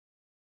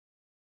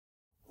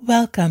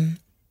Welcome.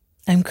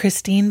 I'm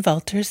Christine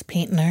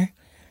Valters-Paintner,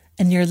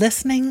 and you're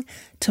listening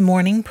to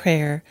Morning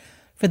Prayer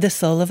for the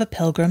Soul of a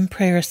Pilgrim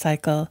prayer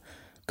cycle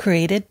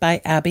created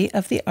by Abbey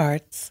of the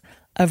Arts,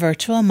 a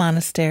virtual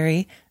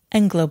monastery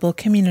and global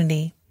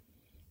community.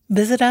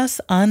 Visit us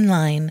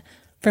online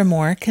for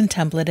more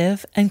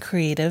contemplative and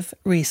creative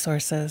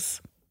resources.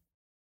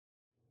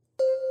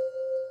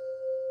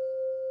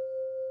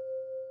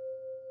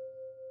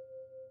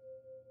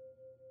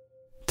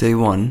 Day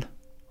 1,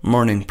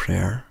 Morning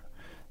Prayer,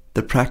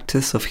 the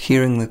practice of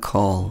hearing the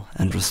call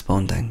and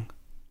responding.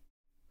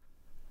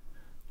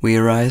 We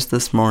arise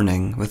this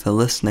morning with a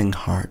listening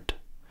heart,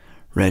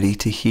 ready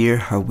to hear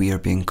how we are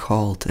being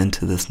called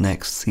into this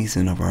next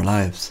season of our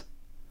lives.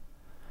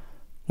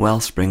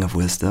 Wellspring of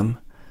wisdom,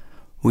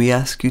 we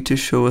ask you to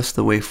show us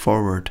the way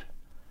forward,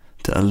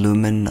 to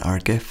illumine our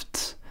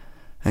gifts,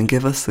 and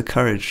give us the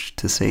courage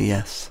to say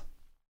yes.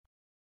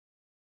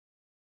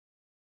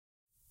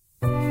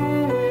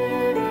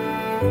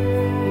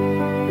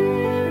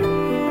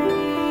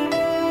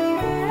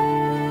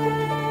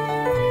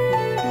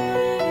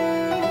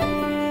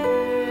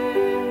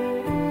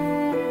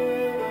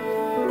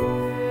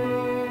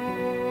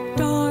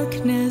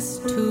 Darkness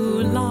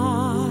to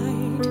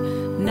light,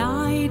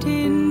 night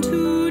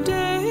into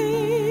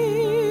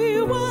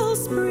day,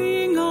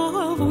 wellspring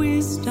of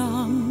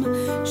wisdom,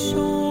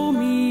 show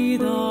me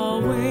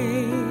the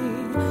way.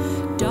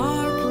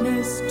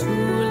 Darkness to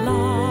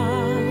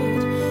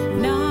light,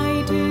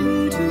 night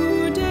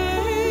into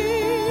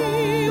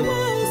day,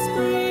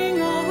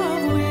 wellspring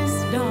of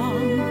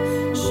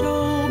wisdom,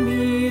 show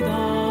me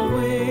the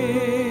way.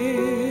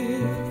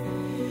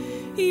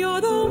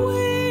 You're the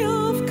way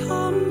of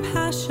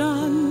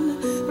compassion,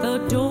 the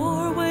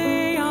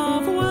doorway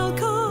of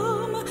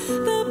welcome,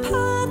 the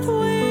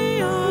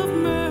pathway of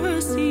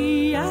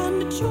mercy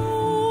and joy.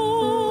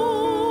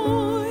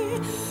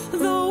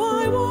 Though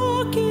I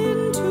walk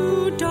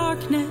into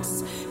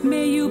darkness,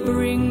 may you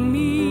bring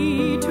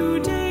me to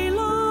daylight.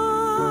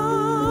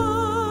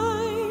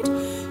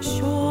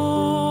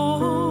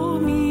 Show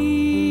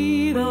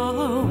me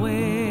the way.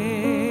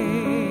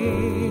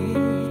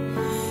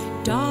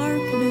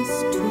 Darkness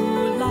to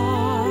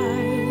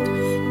light,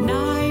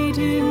 night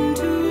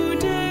into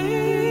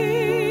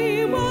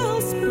day,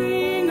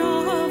 wellspring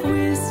of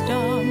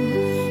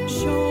wisdom,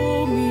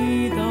 show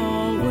me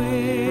the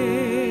way.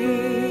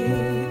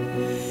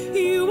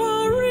 You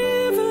are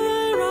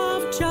river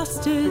of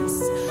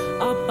justice,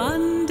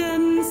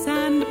 abundance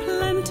and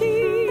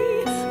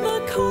plenty, the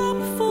cup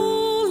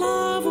full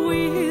of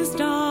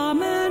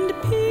wisdom and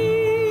peace.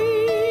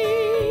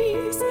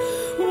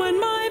 When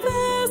my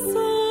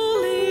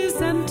vessel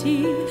is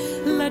empty,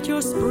 let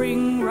your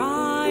spring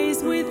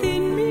rise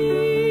within me.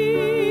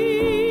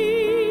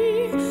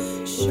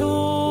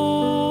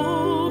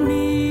 Show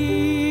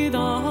me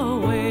the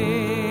way.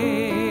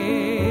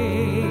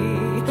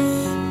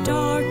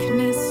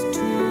 Darkness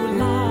to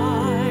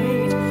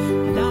light,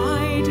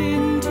 night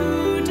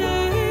into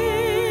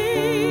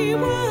day,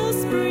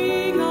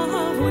 wellspring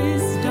of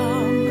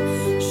wisdom,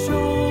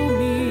 show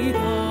me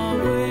the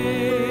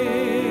way.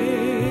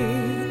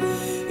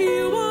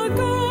 You are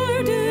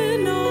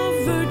garden of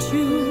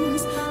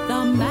virtues,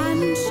 the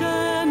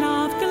mansion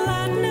of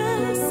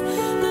gladness,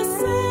 the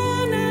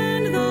sun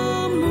and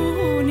the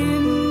moon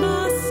in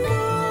the sky.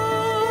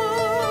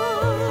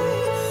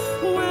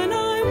 When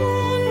I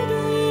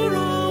wander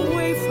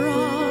away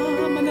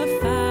from the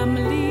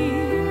family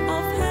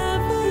of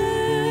heaven,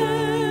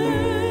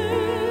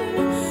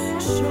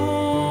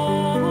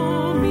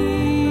 show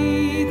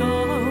me the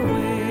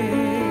way.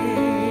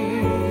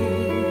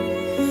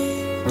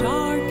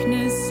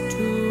 Darkness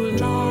to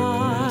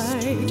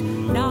light,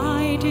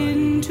 night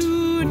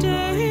into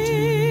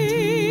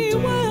day,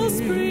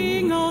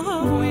 wellspring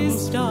of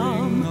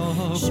wisdom,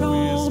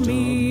 show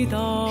me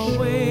the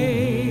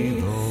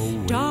way.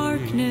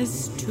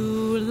 Darkness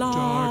to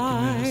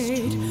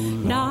light,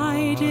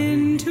 night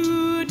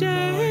into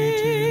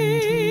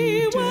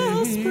day,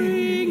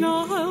 wellspring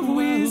of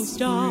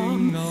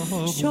wisdom,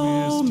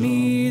 show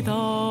me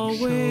the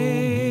way.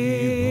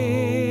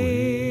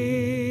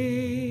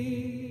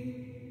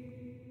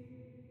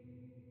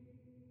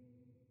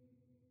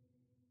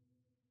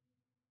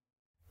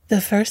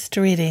 The first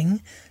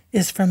reading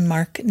is from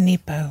Mark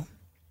Nepo.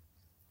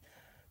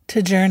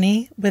 To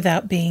journey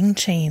without being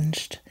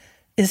changed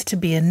is to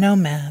be a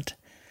nomad.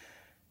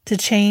 To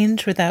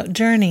change without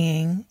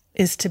journeying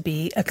is to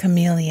be a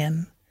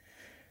chameleon.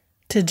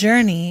 To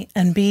journey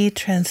and be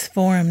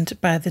transformed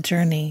by the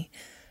journey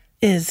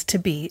is to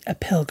be a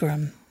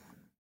pilgrim.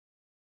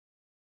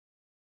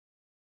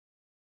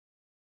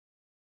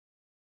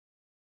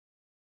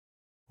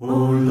 O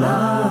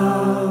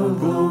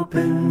love,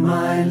 open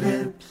my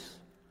lips,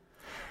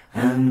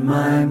 and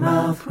my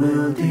mouth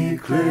will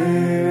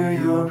declare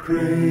your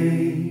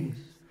praise.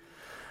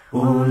 O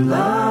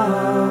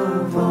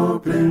love,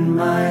 open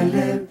my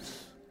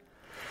lips,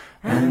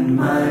 and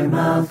my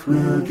mouth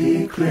will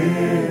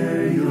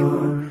declare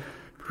your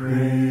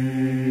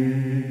praise.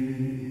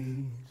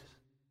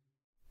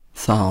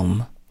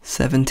 Psalm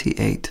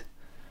 78.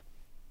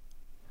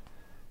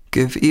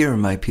 Give ear,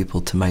 my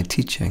people, to my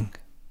teaching.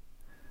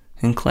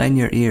 Incline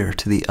your ear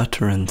to the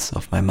utterance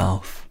of my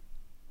mouth.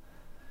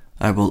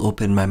 I will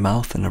open my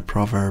mouth in a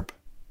proverb.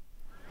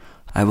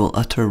 I will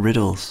utter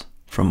riddles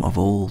from of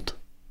old,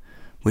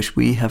 which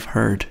we have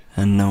heard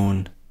and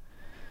known,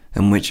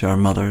 and which our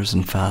mothers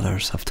and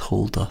fathers have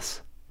told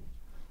us.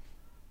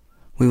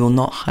 We will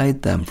not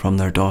hide them from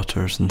their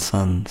daughters and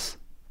sons.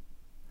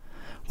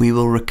 We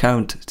will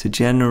recount to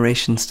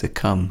generations to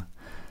come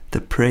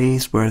the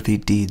praiseworthy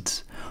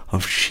deeds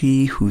of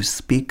she who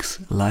speaks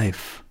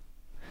life,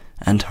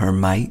 and her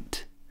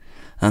might,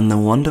 and the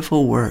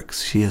wonderful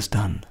works she has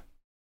done.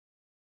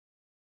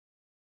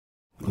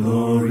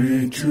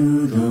 Glory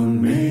to the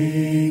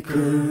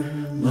Maker,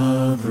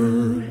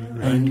 Lover,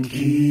 and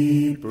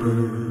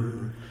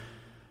Keeper,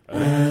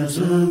 as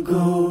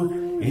ago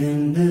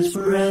in this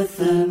breath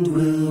and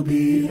will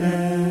be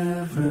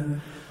ever.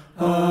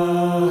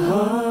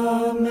 Amen.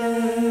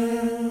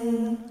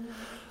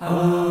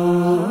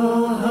 Amen.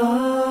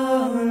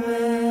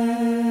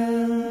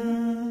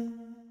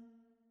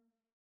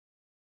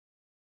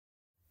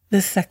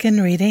 The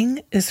second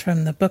reading is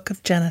from the book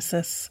of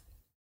Genesis.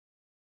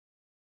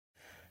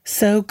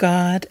 So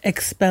God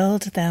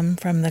expelled them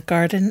from the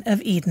Garden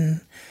of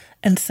Eden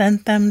and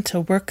sent them to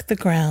work the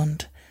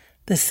ground,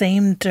 the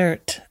same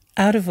dirt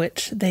out of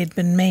which they'd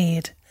been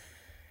made.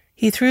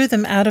 He threw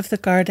them out of the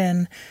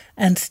garden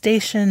and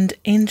stationed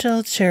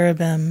angel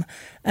cherubim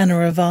and a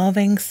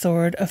revolving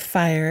sword of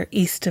fire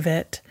east of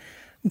it,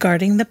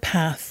 guarding the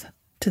path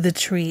to the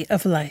tree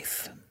of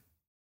life.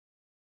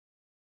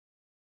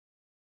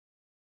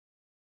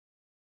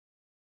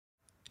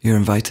 You're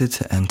invited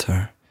to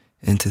enter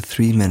into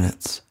 3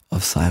 minutes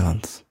of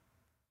silence.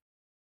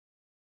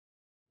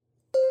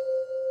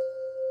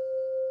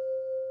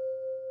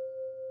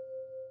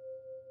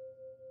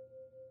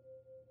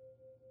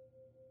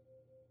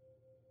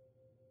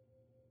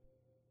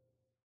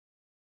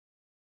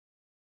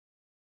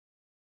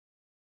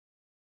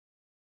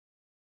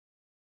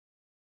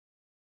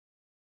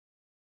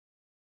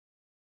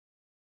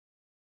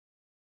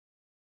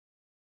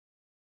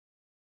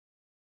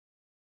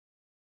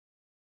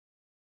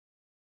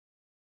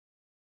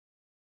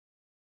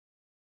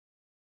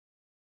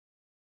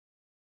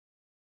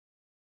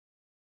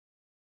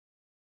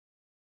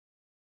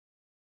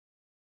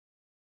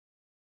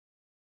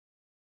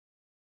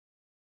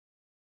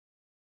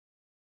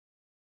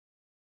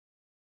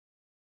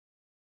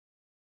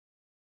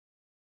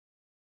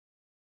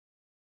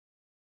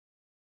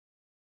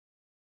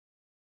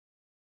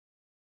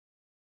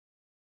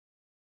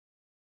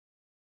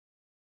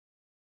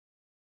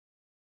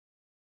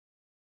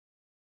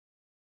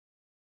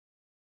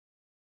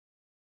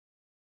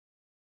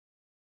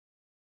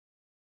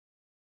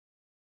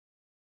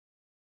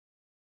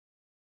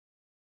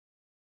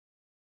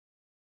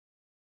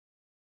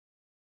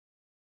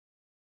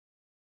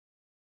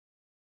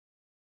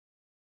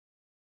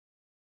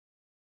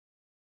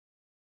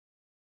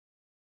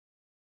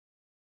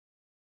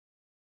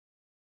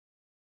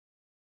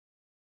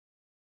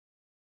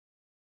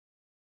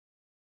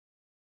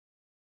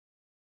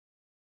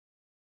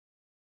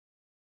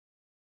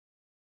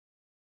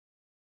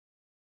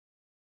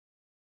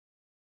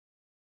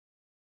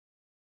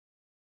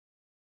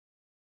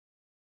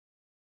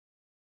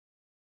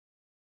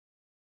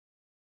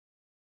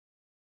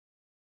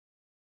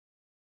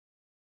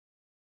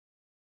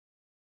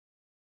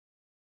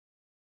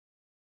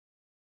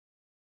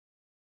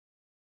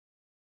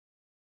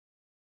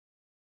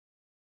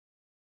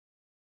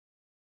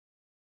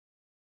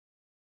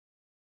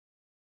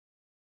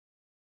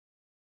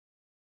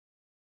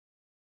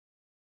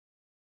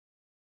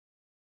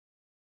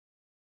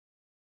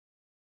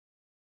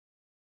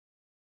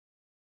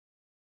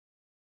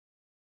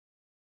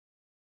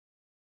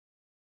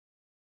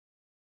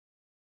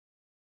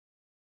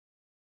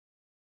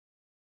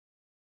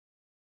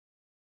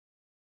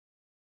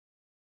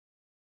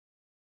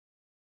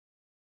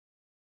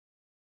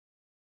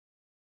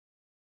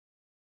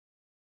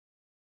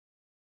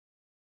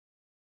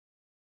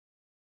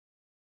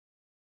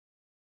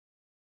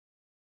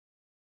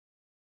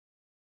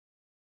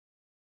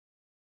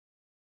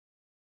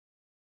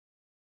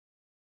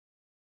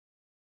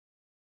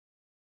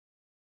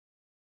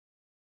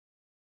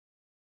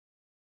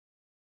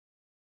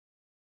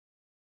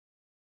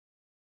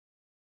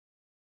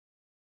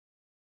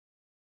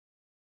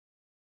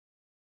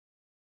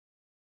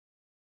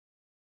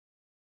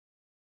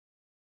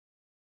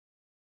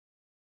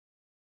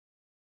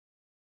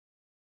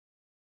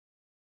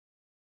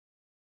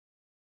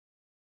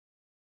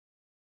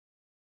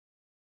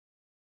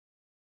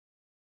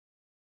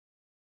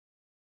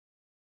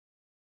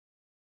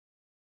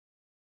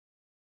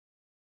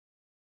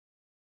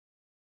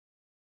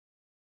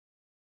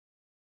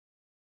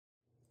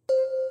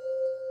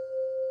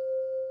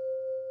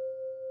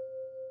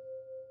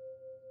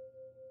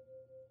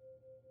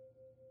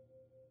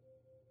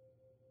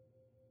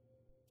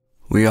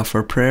 We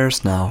offer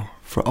prayers now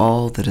for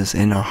all that is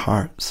in our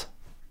hearts.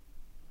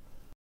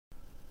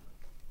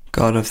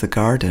 God of the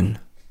garden,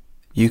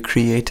 you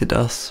created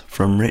us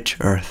from rich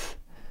earth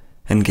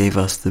and gave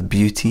us the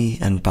beauty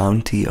and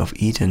bounty of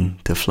Eden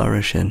to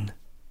flourish in.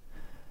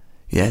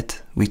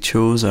 Yet we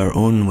chose our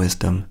own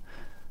wisdom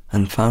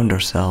and found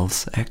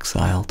ourselves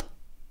exiled.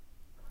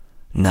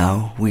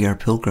 Now we are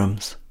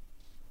pilgrims.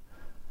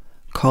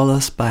 Call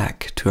us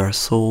back to our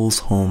soul's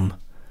home,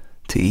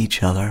 to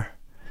each other,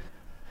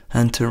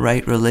 and to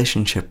right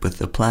relationship with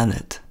the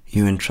planet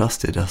you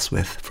entrusted us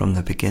with from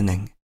the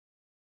beginning.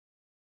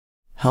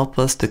 Help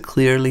us to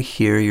clearly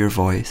hear your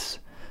voice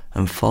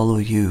and follow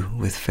you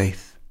with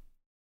faith.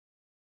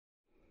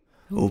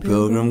 O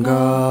pilgrim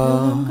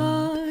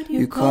God,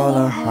 you call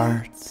our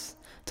hearts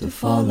to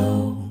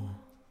follow.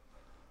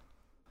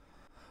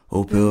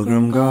 O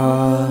pilgrim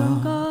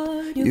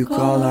God, you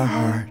call our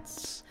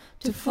hearts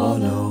to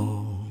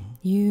follow.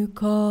 You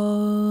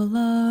call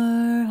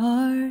our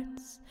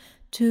hearts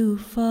to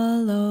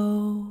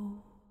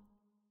follow.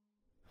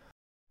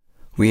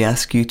 We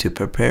ask you to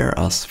prepare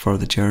us for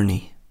the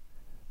journey,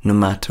 no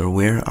matter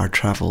where our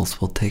travels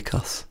will take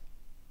us.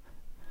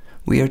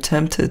 We are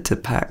tempted to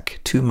pack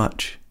too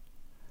much,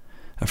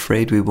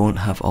 afraid we won't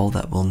have all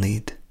that we'll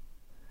need.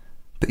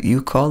 But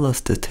you call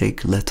us to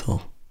take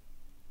little.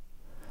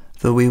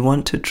 Though we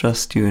want to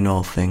trust you in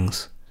all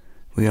things,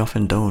 we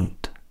often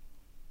don't.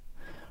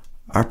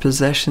 Our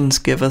possessions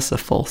give us a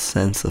false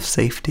sense of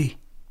safety.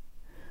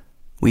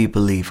 We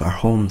believe our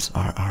homes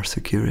are our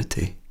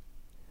security.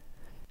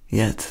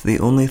 Yet the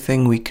only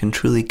thing we can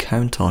truly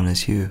count on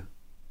is you.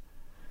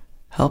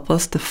 Help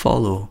us to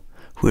follow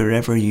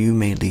wherever you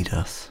may lead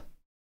us.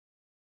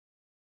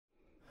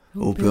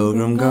 O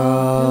pilgrim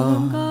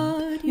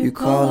God, you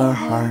call our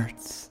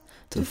hearts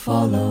to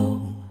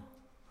follow.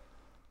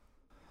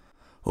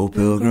 O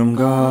pilgrim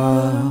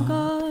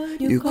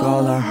God, you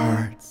call our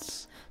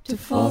hearts to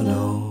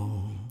follow.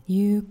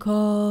 You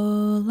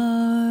call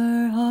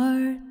our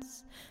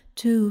hearts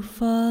to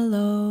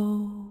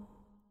follow.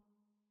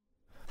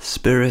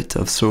 Spirit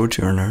of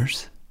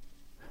sojourners,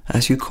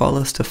 as you call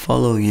us to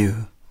follow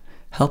you,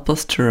 help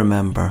us to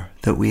remember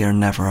that we are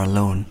never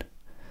alone,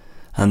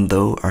 and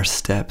though our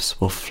steps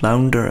will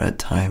flounder at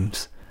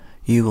times,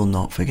 you will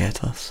not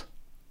forget us.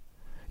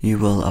 You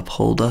will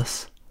uphold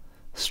us,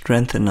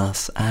 strengthen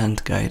us,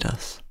 and guide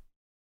us.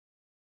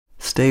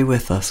 Stay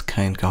with us,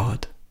 kind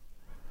God,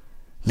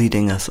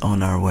 leading us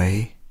on our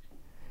way,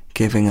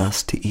 giving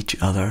us to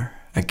each other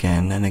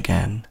again and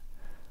again,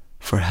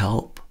 for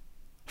help,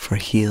 for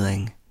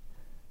healing,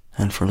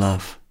 and for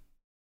love.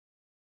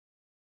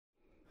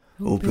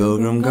 O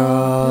pilgrim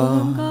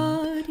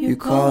God, you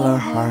call our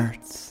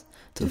hearts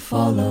to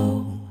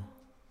follow.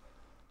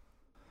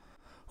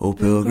 O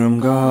pilgrim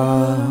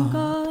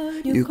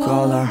God, you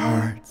call our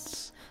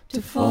hearts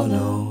to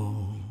follow.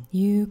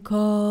 You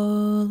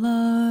call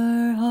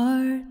our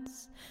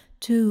hearts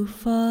to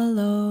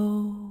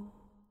follow.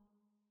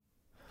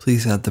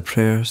 Please add the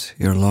prayers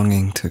you're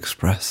longing to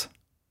express.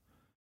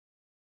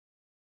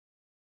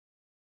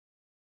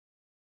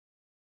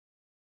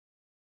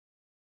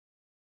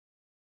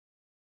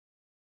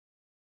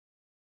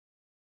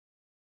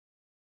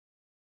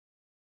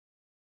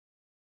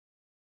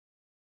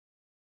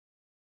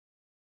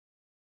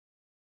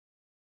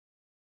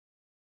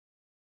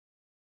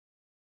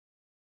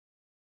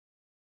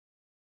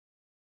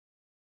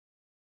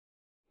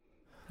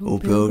 O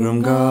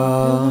pilgrim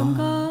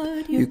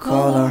God, you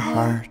call our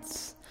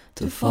hearts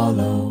to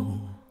follow.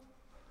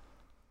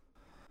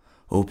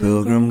 O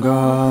pilgrim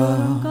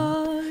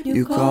God,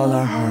 you call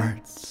our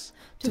hearts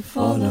to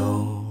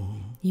follow.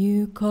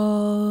 You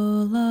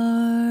call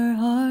our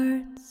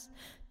hearts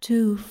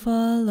to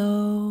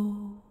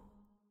follow.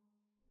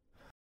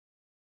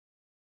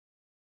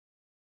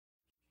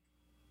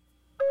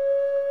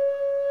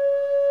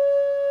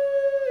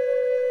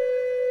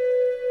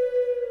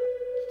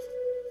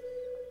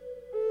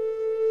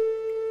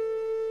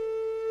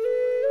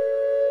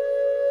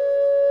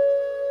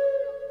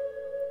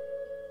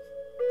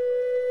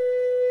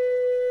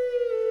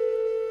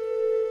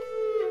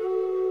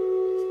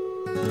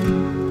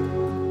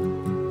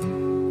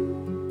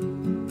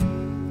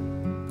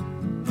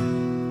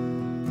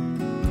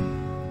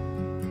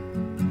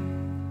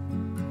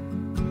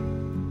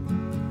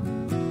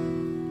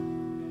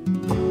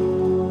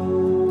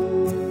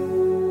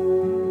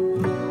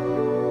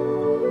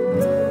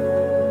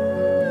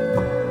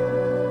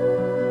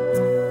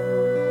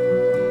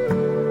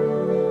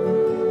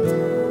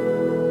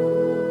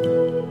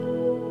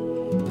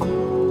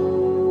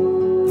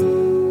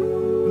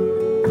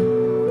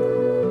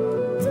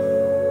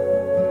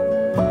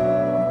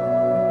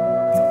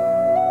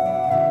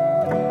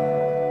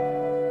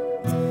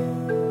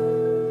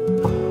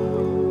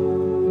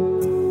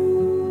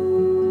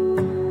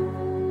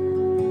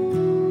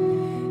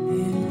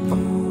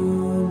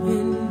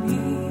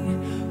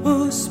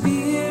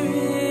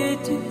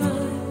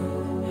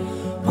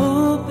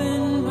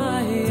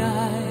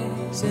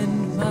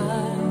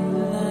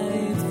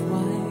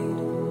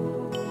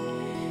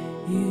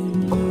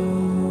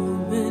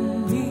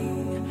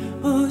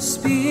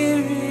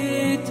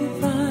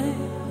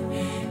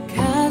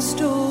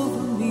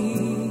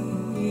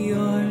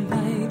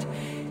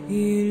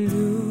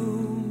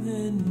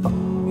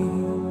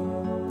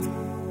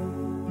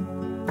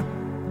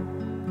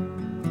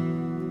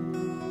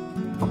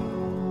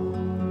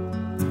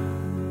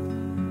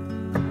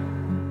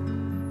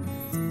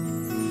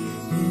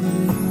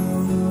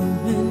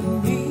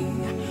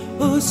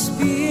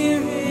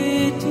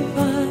 Spirit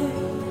divine,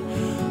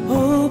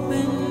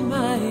 open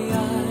my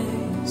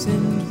eyes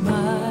and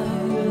my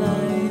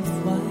life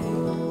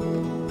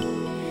wide.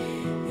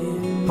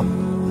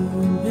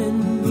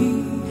 Illumine me,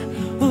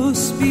 O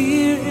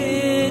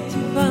Spirit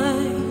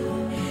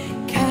divine,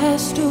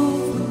 cast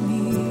over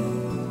me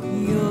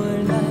your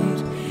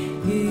light,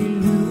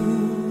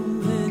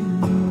 illumine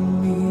me.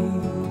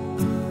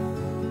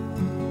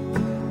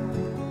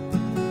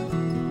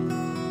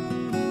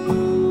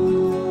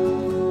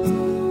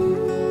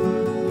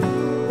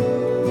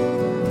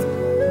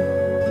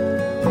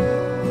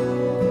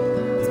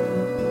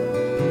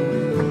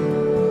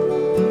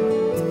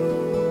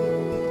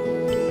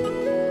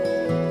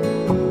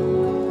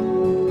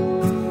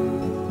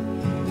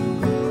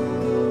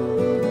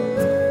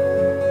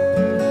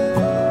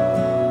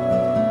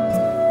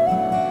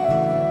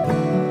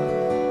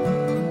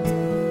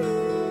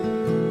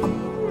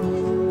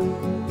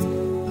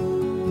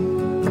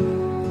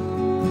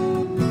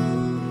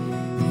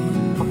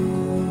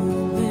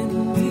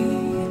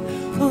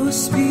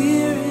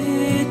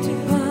 Spirit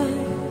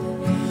divine,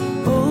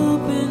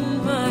 open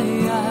my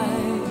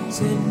eyes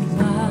and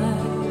my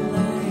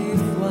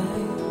life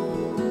wide.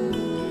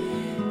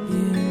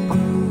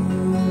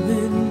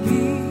 Illumine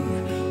me,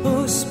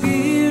 O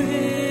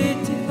Spirit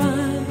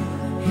divine,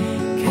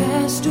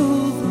 cast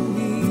over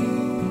me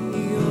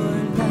your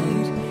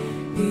light,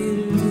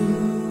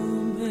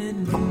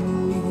 illumine me.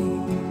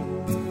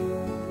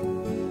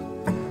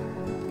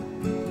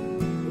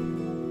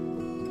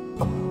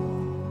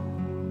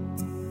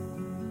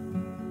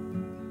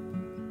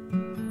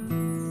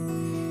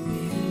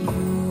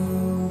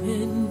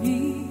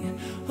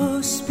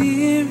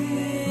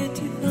 Spirit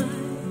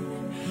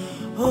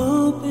divine,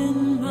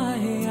 open my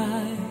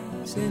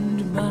eyes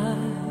and my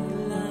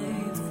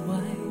life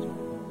wide.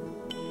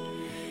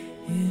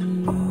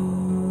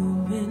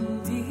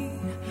 Illumine me,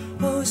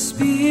 O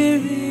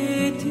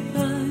Spirit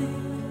divine,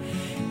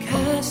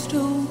 cast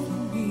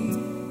over me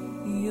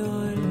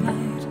your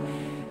light,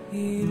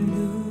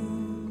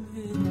 illumine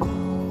me.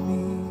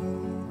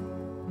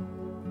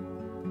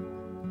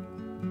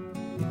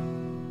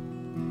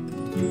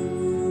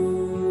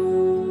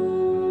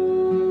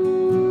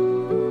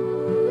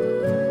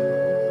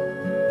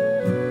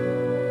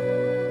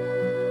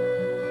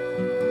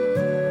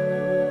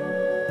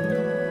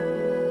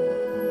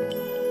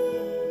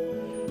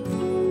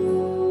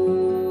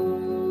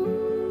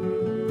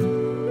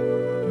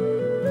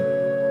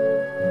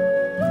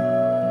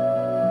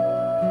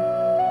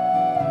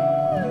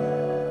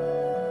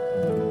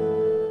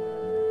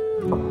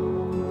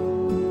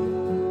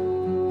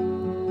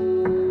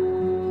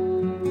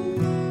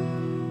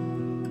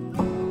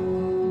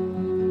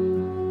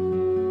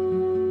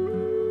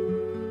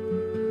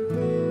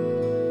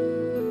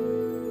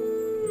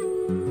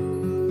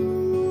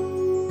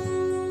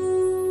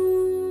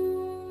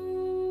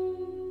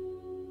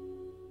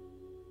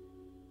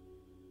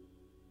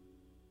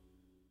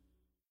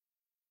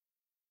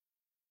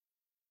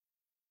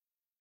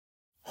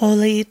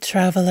 Holy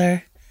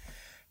traveler,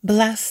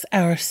 bless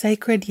our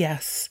sacred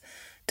yes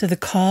to the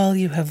call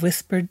you have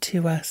whispered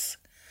to us,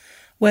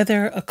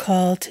 whether a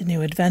call to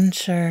new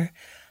adventure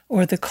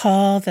or the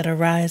call that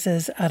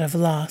arises out of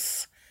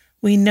loss.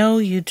 We know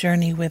you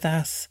journey with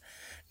us,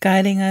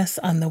 guiding us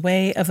on the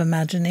way of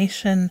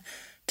imagination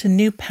to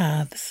new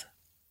paths.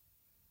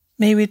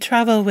 May we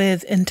travel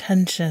with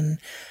intention,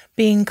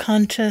 being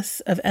conscious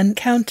of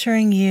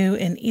encountering you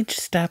in each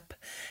step,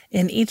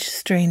 in each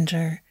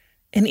stranger,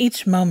 in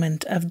each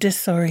moment of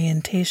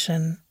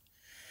disorientation.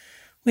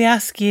 We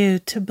ask you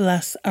to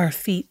bless our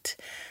feet,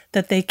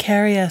 that they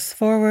carry us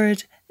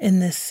forward in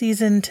this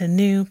season to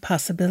new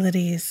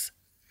possibilities.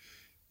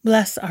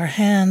 Bless our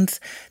hands,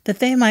 that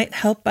they might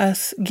help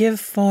us give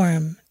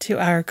form to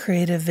our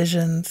creative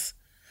visions.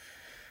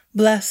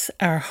 Bless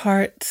our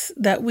hearts,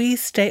 that we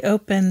stay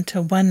open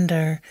to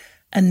wonder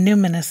and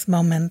numinous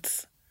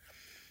moments.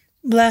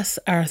 Bless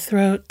our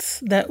throats,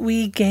 that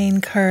we gain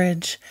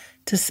courage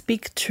to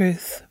speak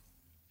truth.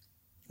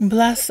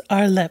 Bless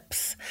our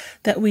lips,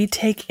 that we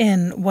take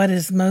in what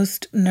is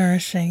most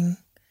nourishing.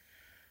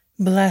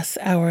 Bless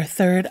our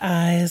third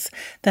eyes,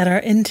 that our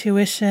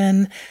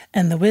intuition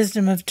and the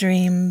wisdom of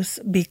dreams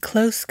be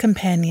close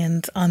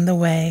companions on the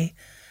way,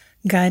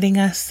 guiding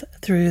us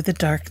through the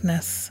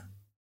darkness.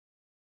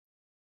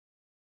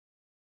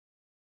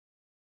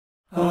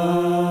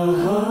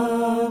 Amen.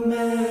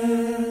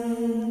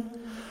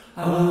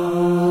 Amen.